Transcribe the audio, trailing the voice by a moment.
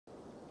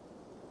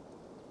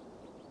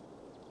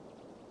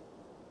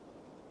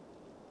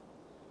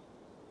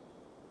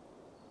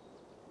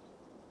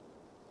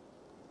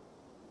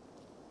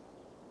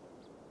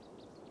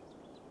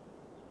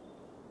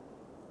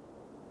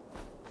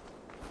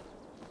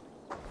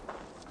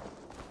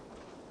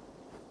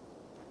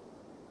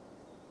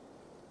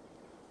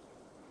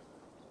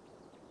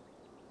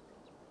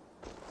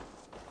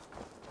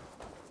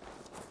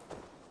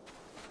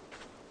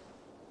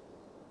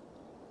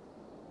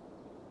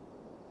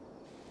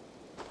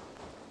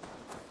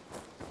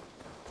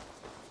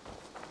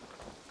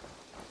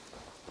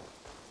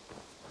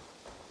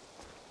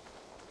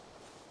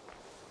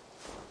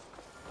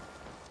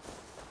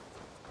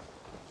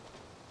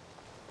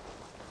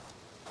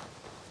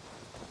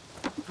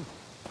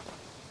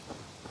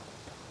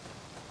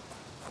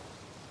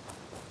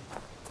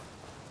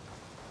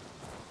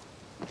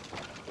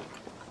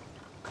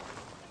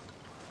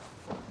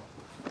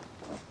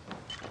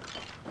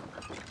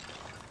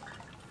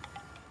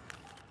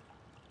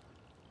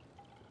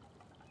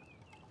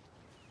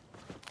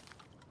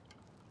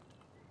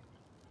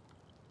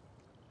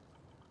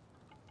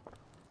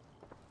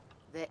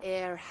The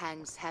air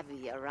hangs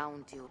heavy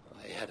around you.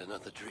 I had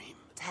another dream.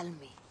 Tell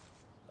me.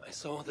 I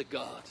saw the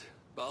god,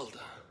 Balder,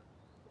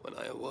 when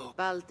I awoke.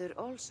 Balder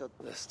also.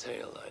 This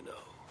tale I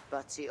know.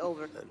 But see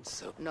over. And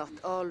so... Not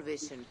all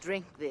vision.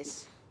 Drink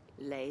this.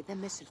 Lay the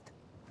mistletoe.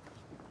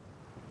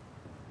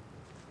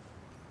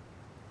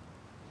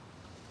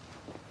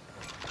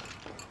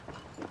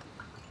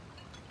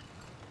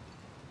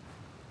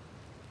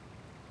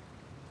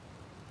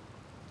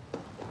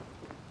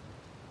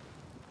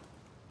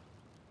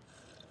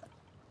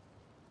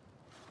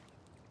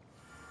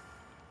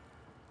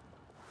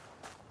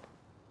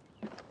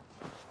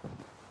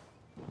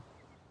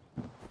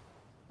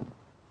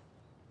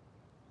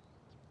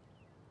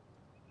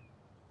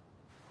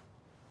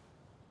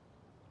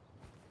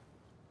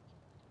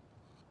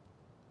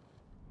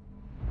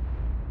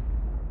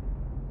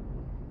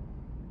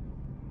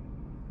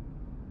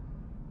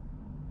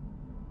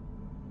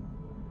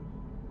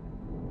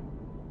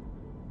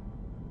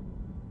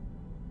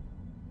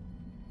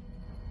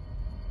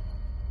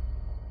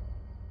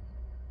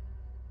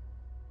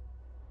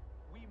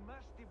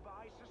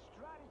 Devise a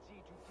strategy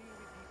to deal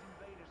with these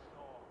invaders,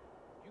 Thor.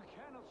 You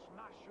cannot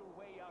smash your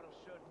way out of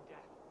certain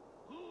death.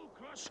 Who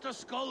crushed the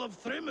skull of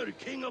Thrymr,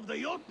 king of the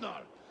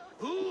Jotnar?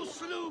 Who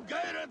slew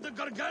Geirad the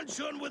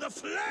Gargantuan with a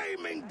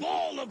flaming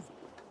ball of...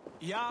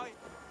 Yeah.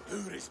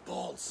 Uri's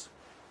balls.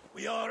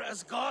 We are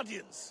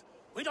Asgardians.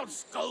 We don't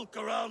skulk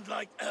around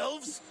like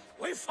elves.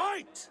 We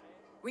fight!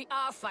 We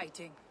are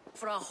fighting.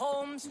 For our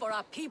homes, for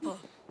our people.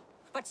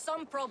 But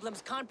some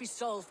problems can't be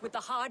solved with the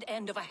hard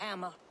end of a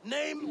hammer.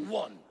 Name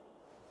one.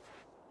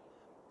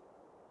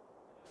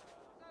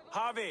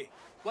 Harvey!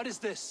 What is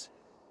this?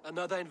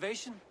 Another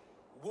invasion?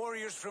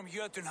 Warriors from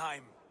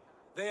Jotunheim.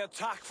 They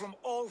attack from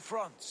all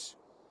fronts.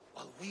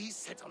 While we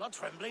sit on our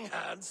trembling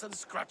hands and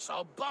scratch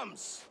our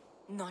bums.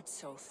 Not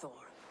so, Thor.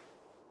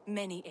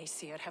 Many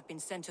Aesir have been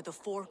sent to the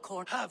four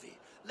corners. Harvey,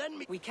 lend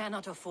me... We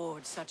cannot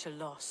afford such a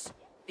loss.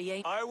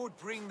 I would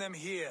bring them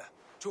here,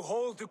 to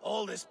hold the...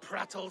 All this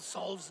prattle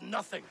solves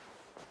nothing.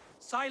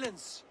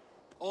 Silence!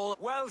 All...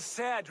 Well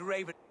said,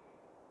 Raven.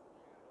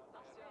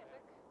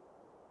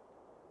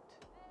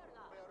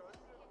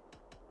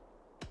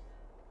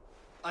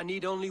 I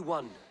need only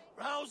one.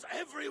 Rouse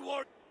every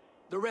war...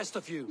 The rest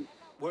of you.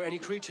 Were any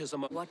creatures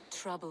among... What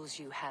troubles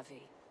you,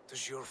 Havi?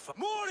 Does your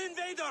More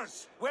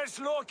invaders! Where's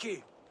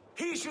Loki?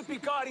 He should be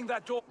guarding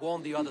that door.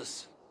 Warn the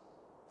others.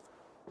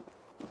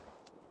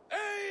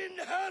 Ein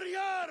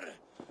Herjar!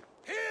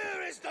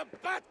 Here is the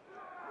bat...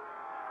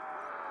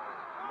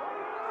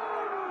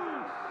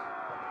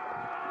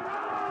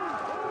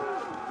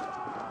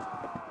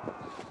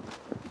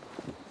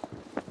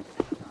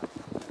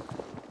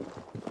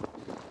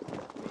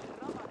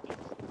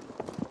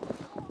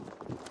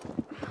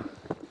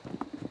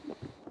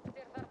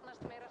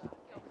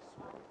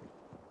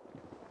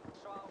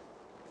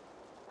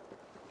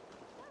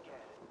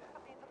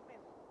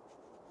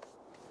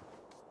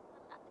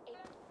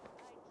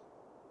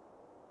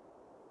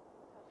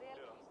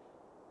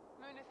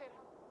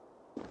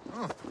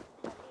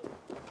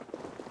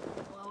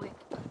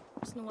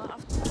 Snurre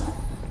aften.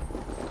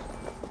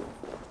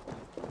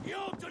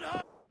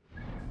 Jotunheim!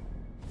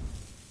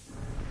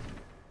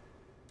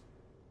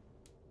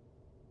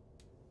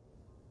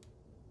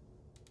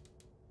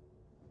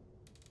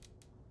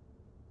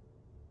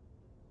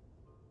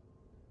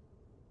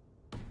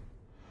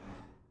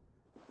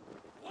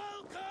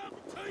 Welcome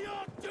to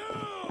your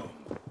doom!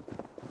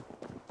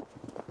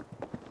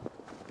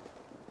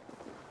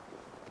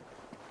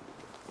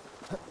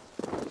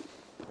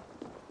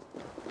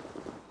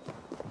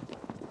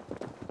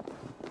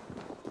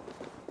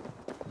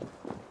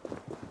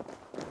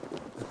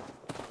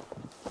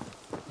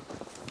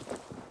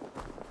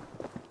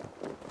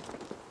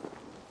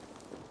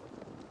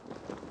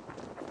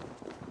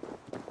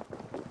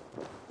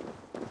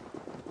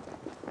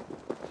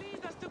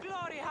 Lead us to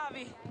glory,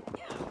 Havi!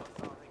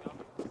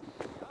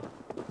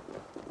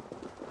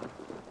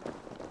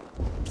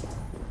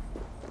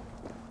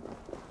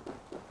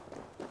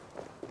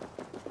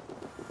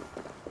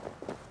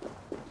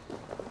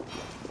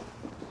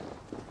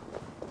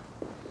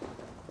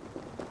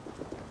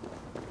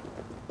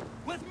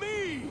 With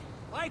me!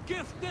 I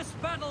gift this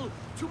battle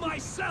to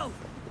myself!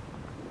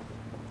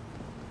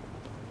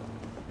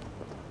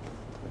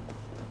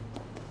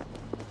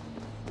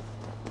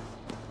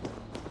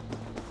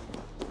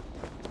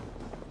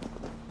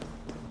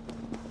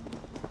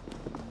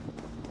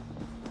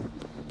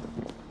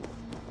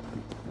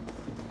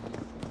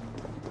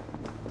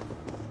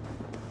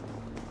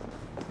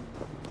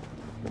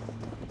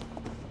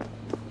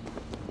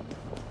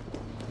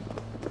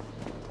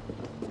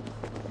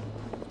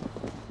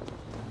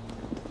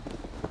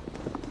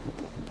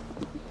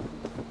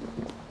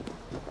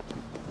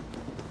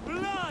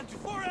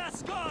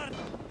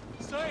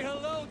 Say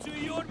hello to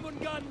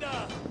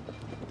Jormungandr!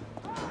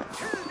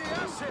 Kill the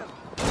Asir!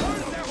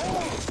 Burn their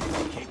halls!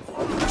 Keep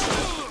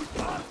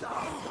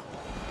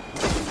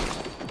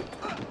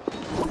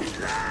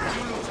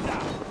You lose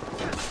now!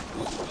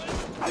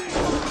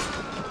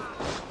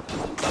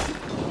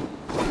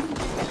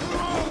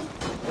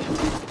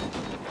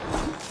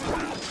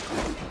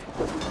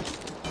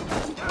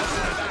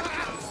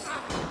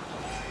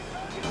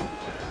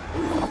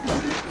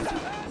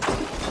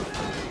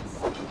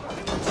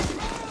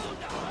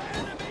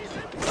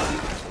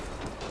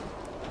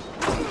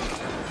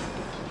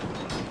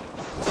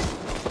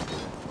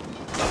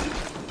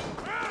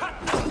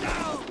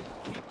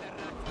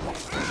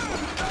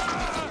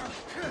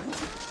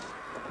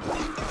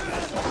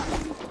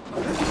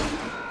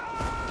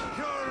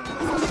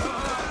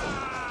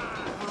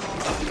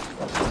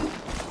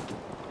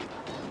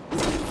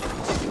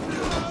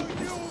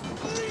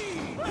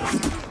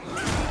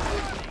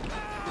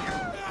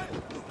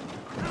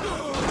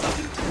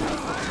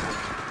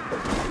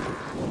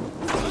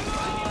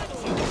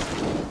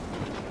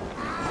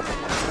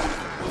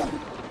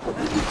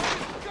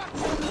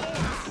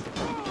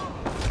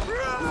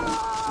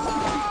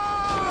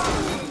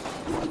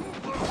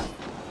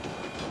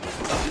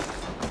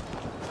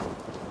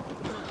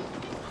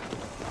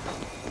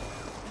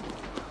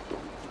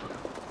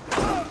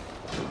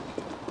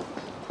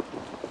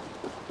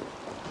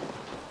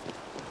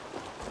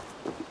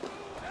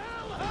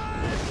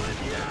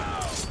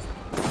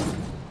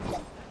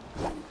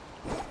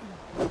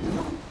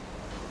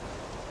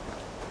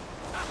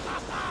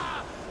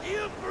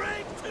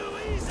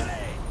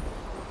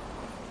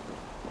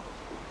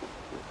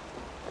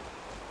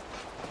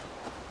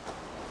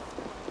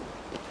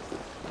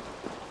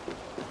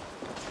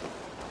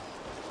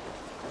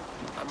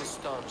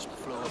 staunch the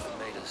flow of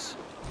invaders.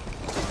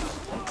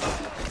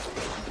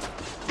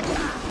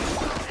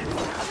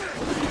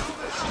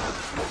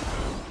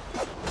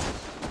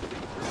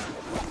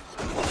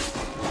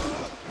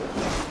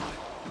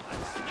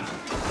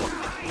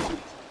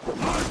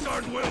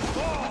 Asgard will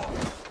fall!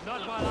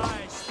 Not while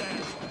I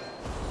stand.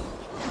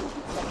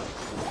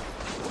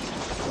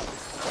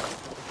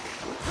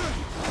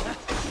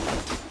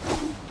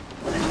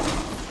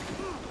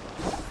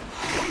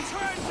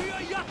 Return to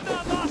your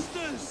Jotnar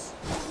masters!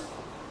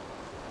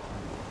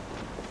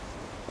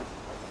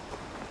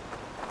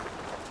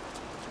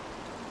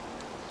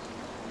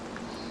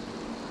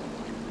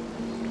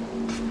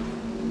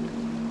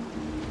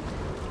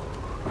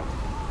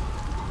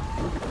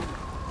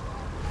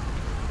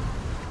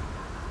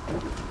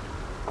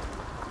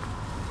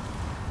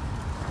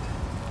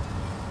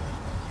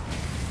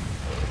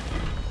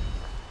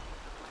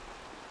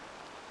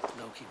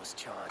 Loki was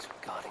charged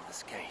with guarding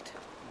this gate,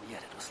 and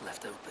yet it was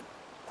left open.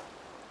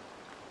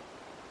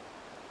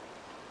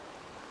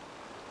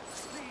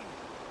 Please,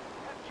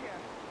 Hepjer,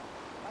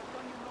 I've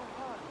done you no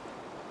harm.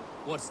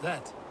 What's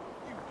that?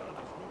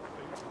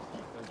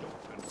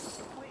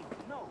 Wait,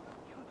 no,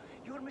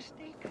 you're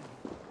mistaken.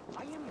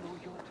 I am no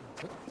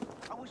Jotun.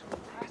 I was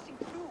passing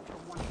through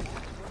from one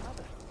forest to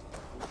another.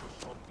 Would your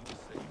song be the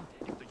same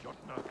if the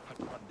Jotnar had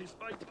won this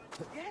fight?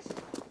 Yes,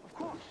 of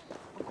course,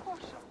 of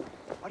course.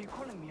 Are you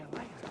calling me a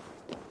liar?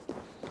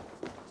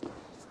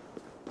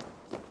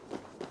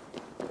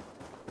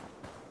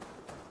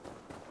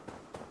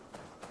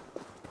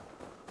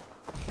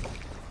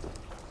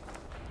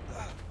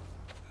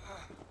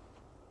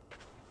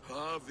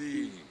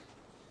 Harvey!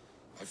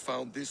 I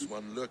found this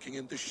one lurking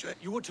in the shed.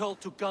 You were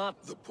told to guard.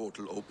 The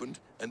portal opened,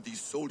 and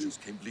these soldiers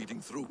came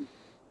bleeding through.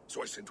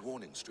 So I sent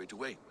warning straight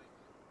away.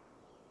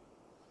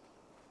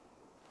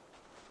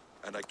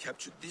 And I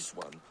captured this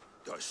one,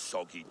 the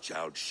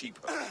soggy-jowled sheep.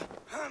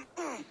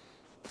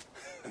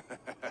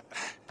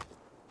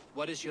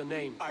 What is your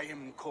name? I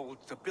am called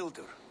the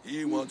Builder.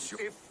 He wants you.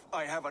 If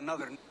I have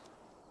another...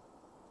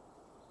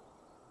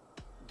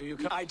 Do you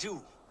come? I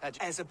do.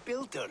 As a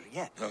builder,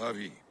 yeah.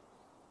 Harvey,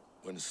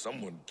 when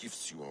someone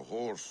gifts you a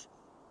horse,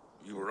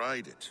 you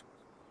ride it.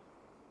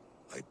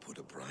 I put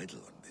a bridle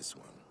on this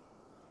one.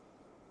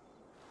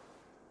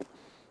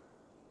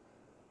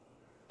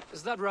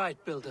 Is that right,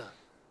 Builder?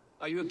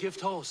 Are you a gift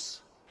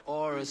horse?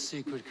 Or a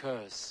secret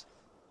curse?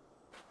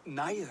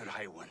 Neither,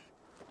 High One.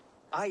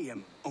 I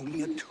am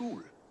only a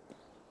tool.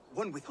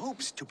 One with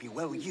hopes to be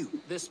well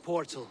used. This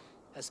portal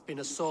has been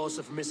a source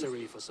of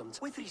misery for some time.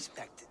 With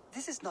respect,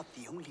 this is not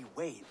the only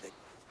way that...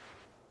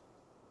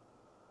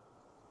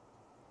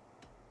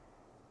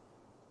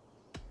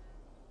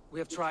 We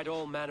have tried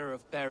all manner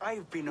of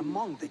I've been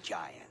among the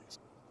giants.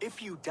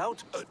 If you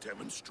doubt... A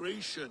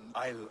demonstration.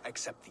 I'll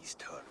accept these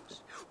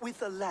terms. With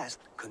the last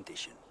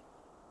condition.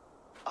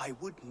 I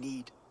would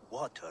need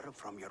water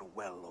from your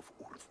well of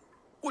Urth.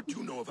 What do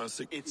you know of our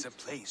sick? It's a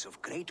place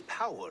of great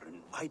power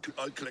and vital...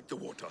 I'll collect the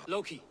water.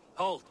 Loki,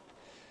 hold.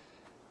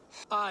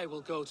 I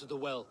will go to the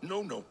well.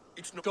 No,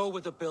 it's not... Go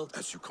with the build.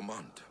 As you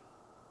command.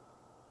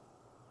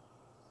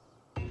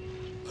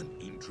 An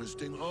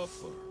interesting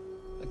offer.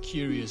 A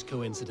curious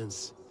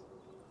coincidence.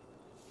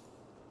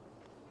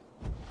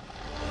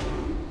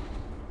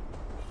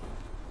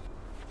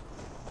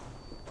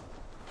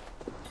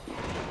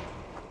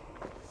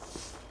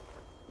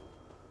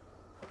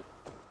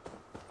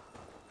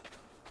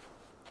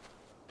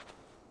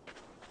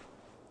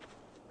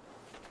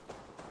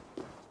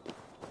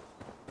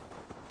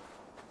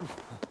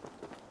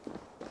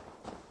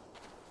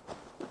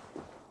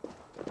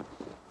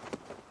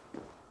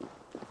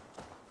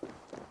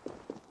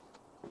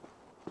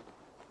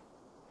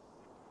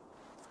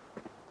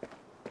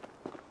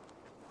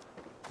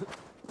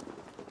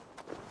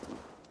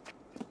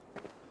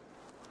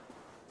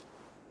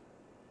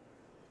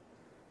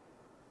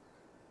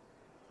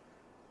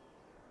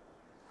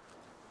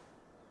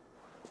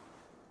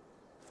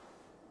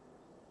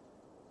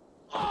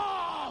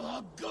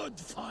 A good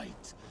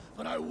fight,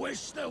 but I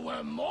wish there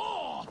were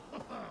more.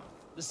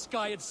 The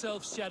sky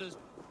itself shadows.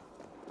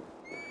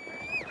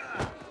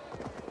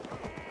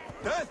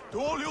 Death to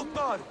all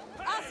Jotnar!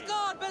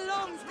 Asgard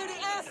belongs to the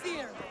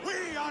Aesir!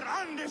 We are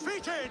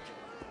undefeated!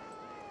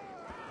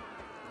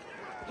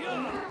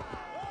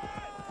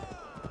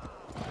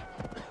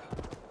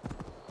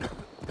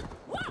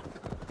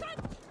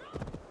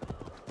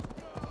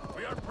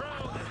 We are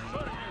proud to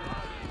serve you.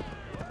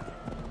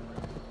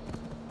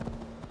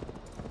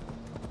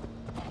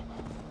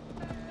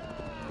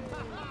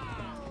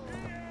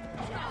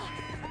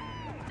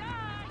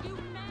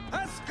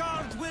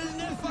 Asgard will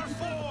never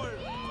fall!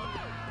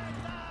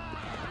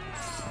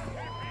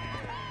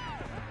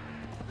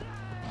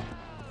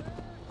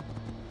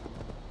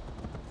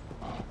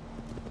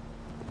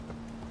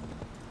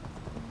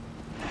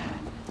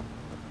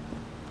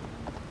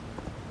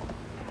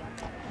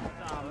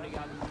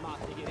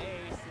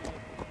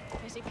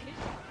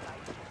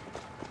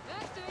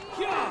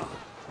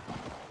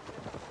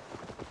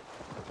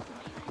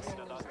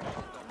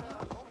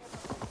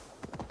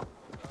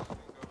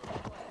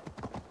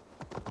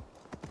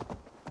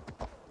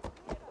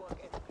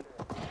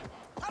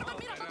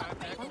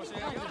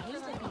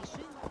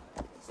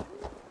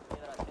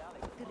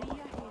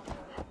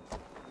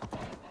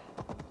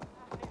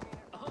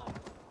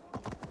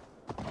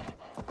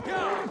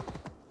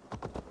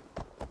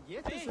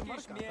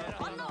 Kehitys mer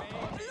Anna,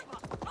 hyvä!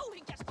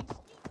 Rauhin käskin!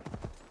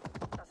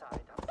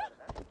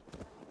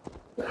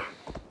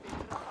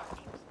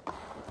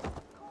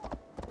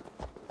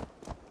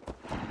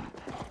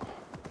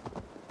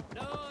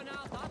 No,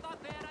 now, tata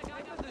perä,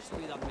 I got this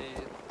with a me.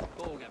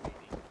 Tågavidi.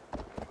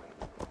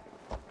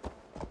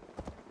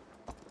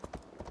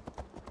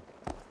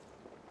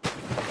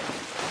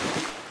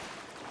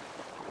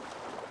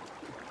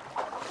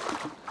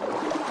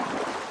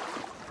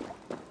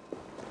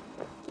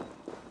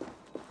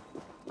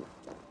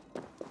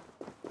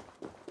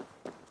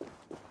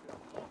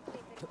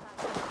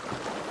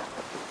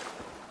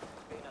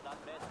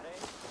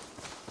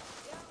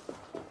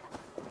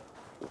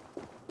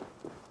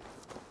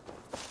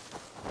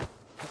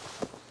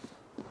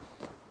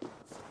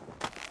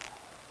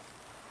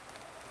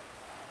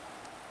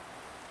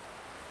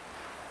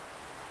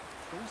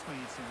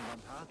 Storsmedsen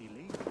var i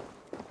liv.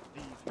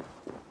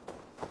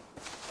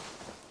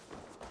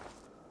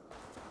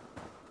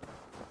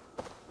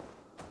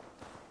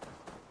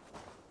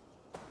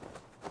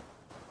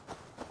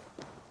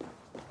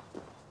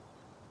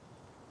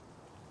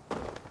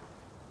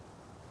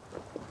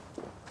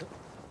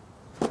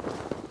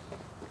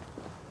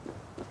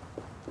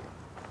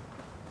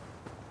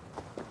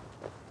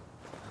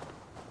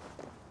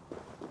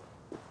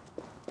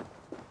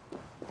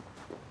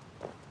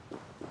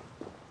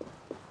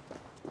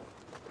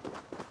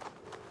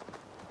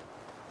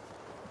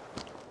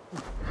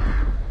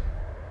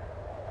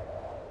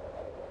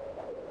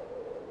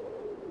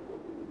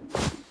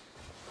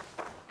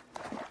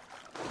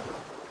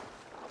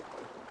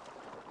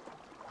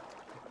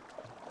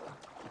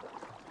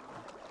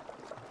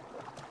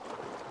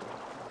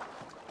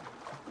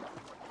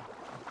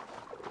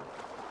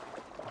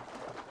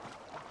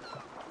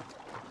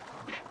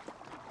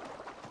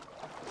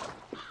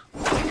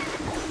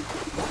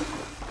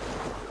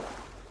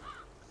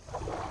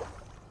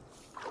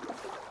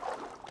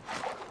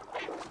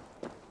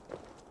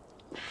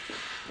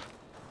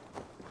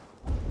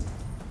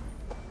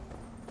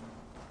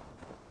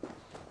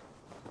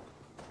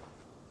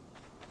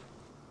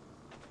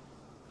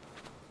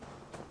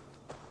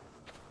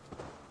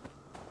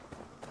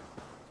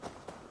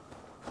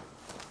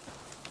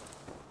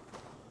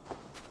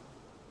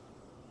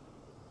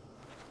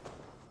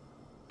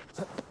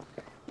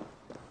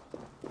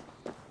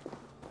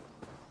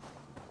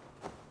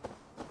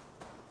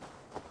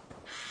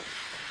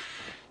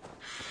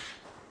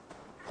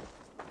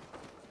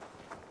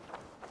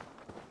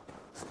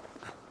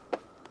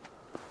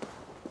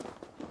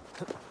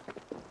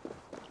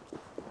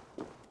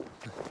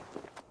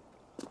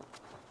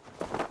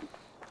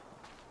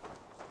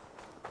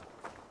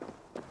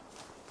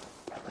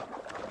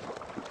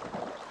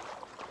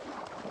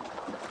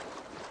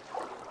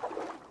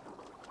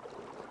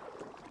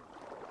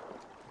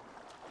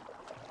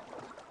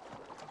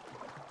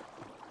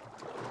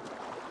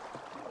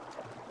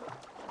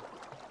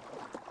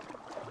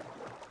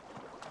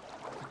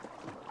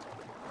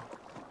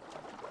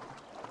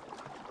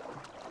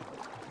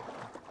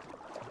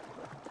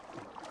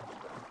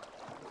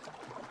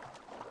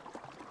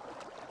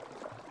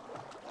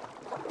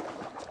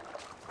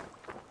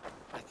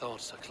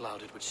 Thoughts are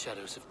clouded with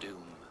shadows of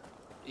doom.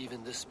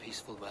 Even this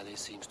peaceful valley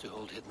seems to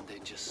hold hidden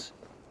dangers.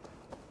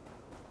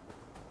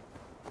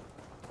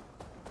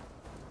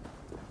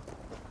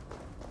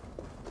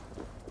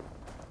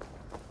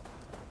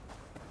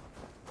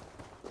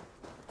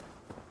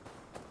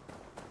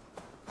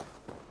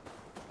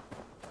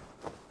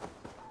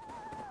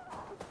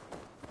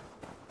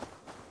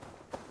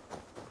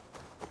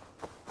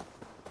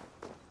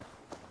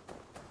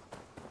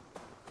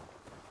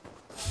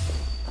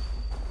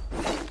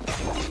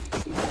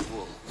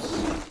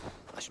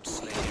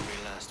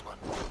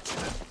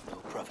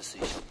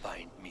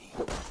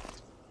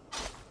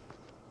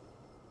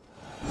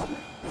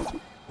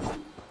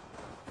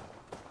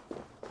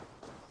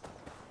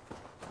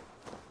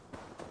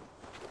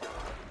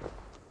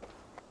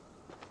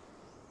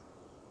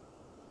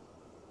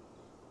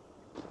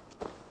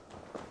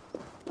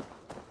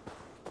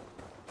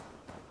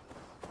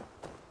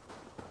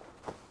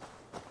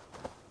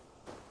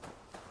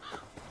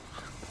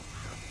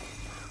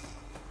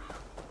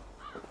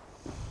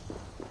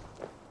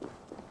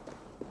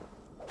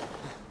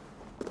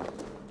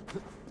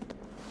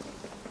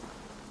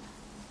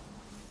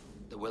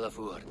 Well of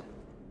word.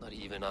 Not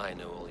even I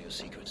know all your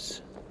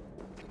secrets.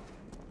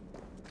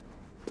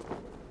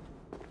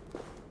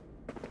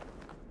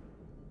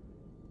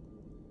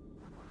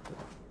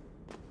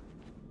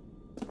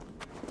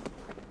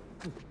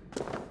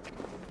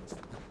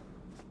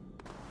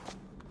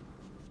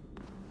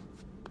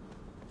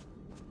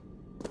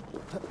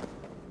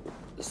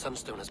 The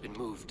sunstone has been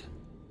moved.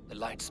 The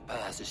light's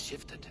path is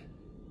shifted.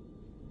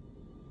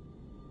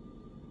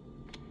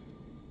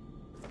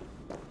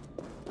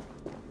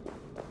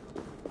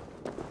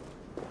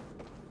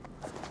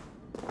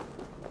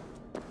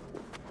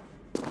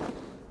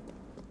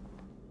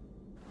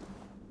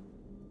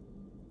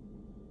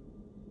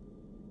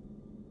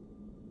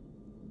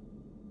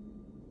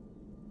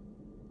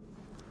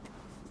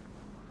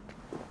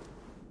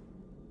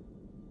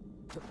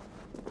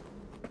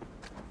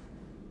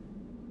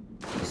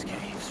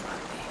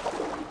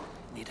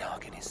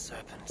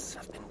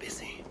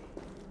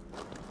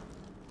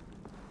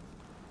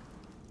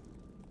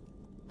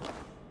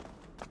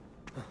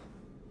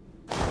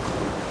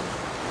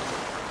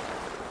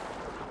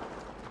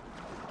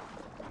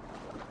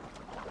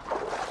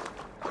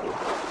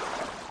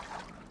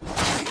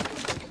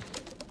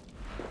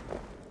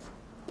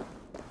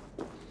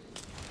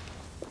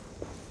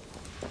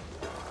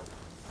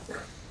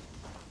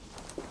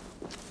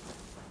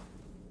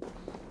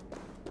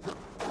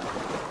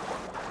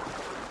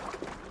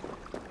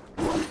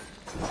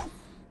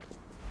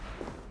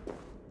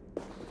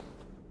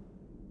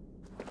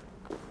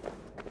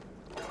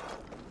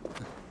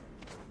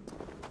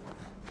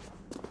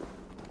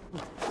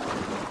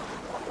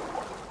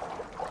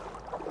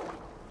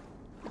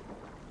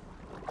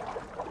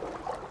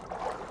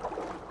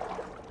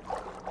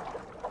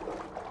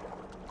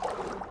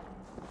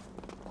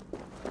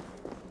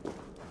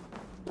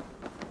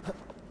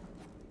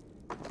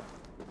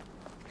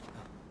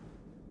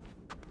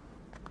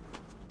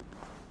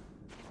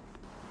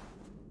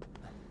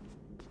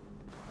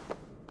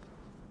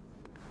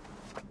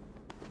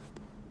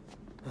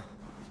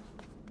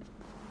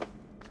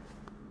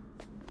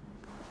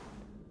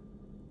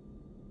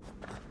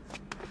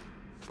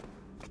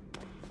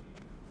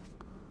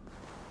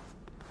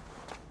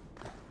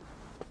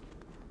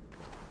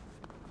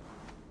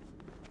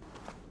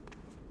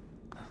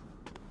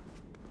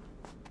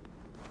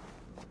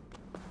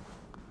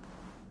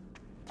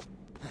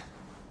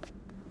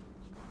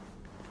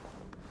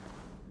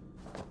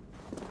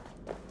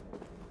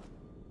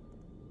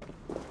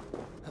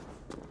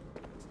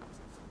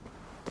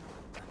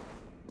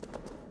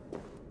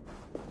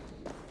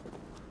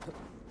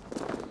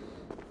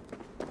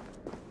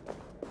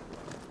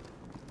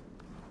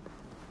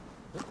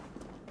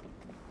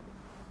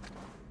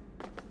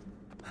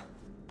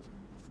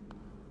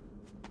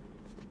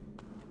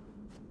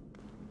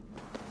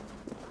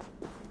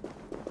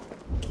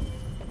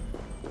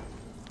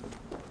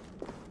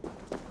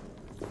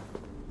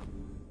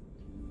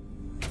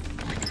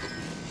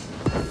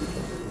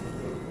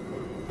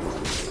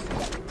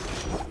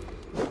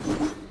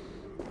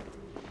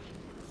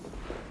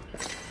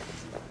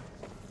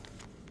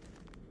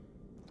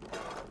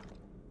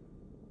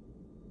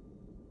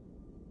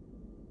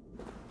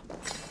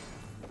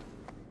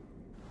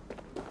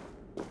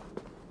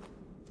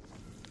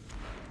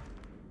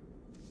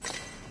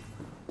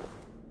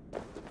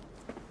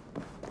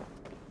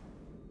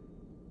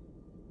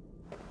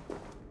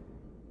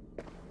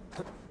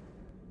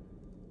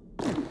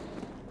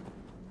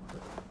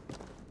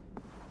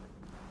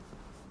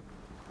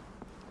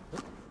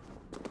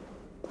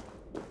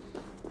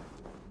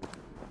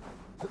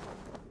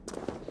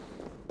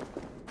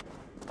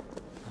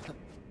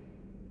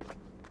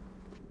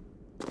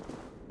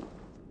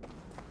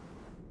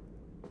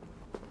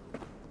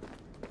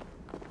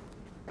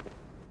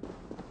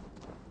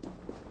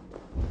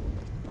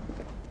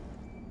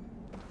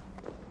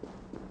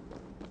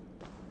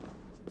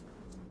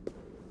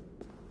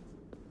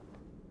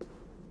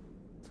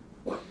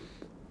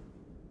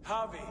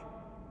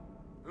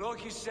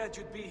 Loki said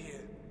you'd be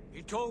here.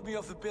 He told me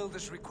of the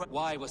builder's request.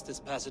 Why was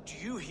this passage?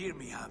 Do you hear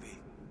me, Javi?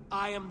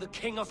 I am the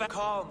king of...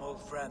 Calm,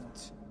 old friend.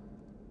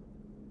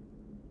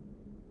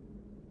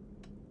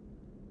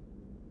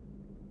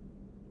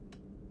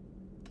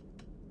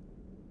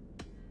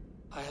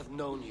 I have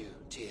known you,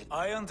 Tyr.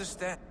 I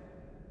understand.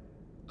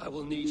 I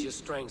will need your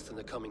strength in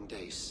the coming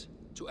days.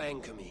 To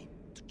anchor me,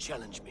 to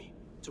challenge me,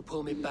 to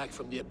pull me back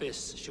from the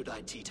abyss should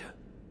I teeter.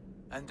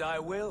 And I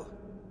will,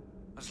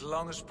 as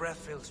long as breath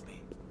fills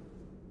me.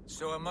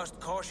 So I must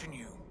caution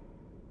you.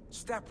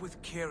 Step with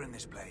care in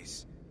this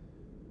place.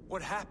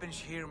 What happens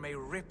here may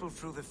ripple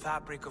through the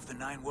fabric of the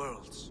Nine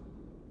Worlds.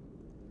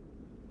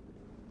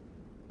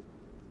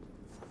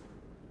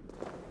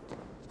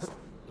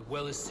 The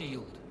well is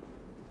sealed.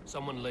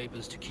 Someone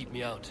labors to keep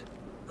me out.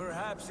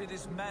 Perhaps it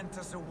is meant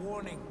as a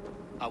warning.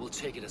 I will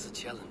take it as a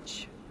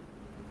challenge.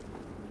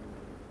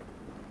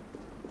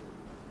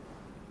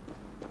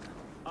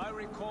 I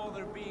recall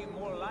there being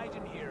more light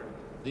in here.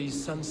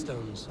 These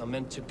sunstones are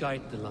meant to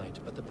guide the light,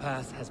 but the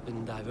path has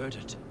been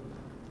diverted.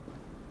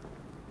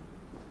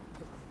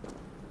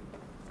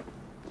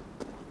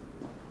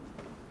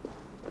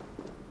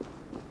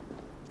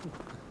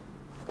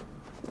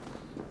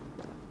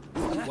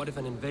 What if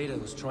an invader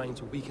was trying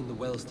to weaken the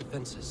well's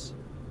defenses?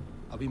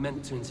 Are we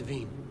meant to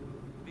intervene?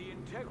 The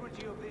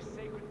integrity of this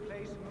sacred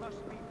place must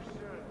be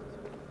preserved.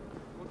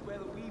 But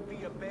whether we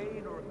be a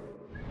bane or